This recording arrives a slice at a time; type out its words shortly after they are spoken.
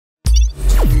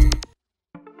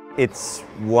It's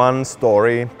one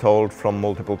story told from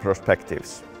multiple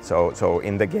perspectives. So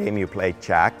in the game you play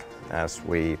Jack, as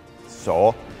we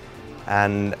saw,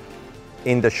 and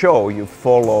in the show you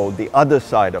follow the other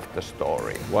side of the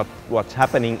story, what's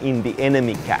happening in the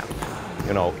enemy camp,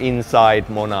 you know, inside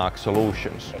Monarch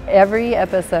Solutions. Every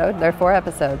episode, there are 4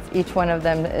 episodes, each one of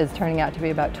them is turning out to be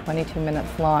about 22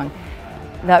 minutes long.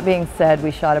 That being said,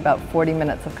 we shot about 40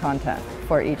 minutes of content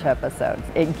for each episode.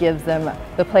 It gives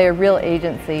the player real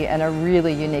agency and a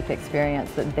really unique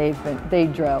experience that they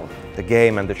drove. The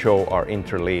game and the show are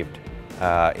interleaved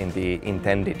in the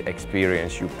intended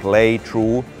experience. You play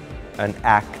through an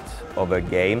act of a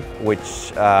game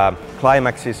which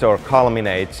climaxes or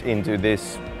culminates into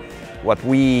this, what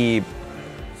we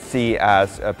see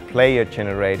as a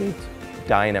player-generated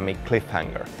dynamic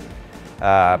cliffhanger.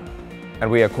 And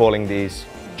we are calling these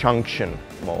junction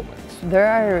moments. There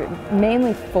are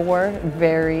mainly 4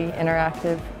 very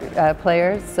interactive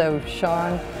players, so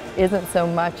Sean isn't so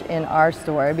much in our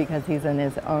story because he's in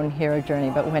his own hero journey,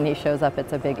 but when he shows up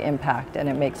it's a big impact and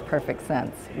it makes perfect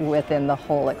sense within the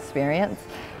whole experience.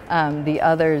 The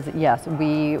others, yes,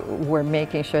 we were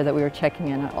making sure that we were checking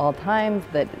in at all times,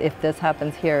 that if this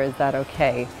happens here, is that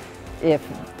okay? If,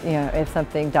 you know, if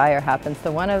something dire happens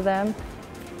to one of them,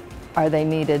 are they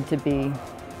needed to be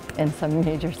in some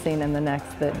major scene in the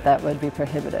next that would be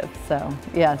prohibitive. So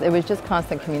yes, it was just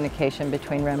constant communication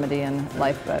between Remedy and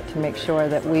Lifeboat to make sure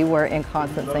that we were in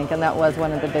constant sync, and that was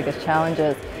one of the biggest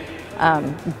challenges.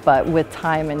 But with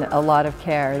time and a lot of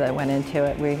care that went into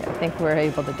it, I think we were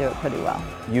able to do it pretty well.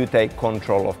 You take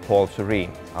control of Paul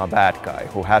Serene, our bad guy,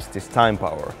 who has this time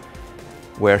power,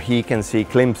 where he can see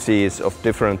glimpses of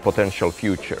different potential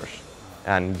futures.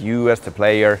 And you as the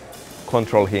player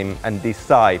control him and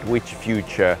decide which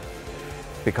future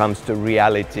becomes the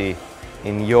reality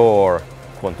in your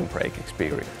Quantum Break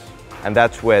experience. And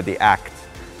that's where the act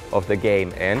of the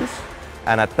game ends.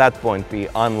 And at that point we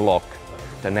unlock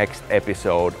the next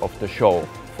episode of the show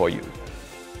for you.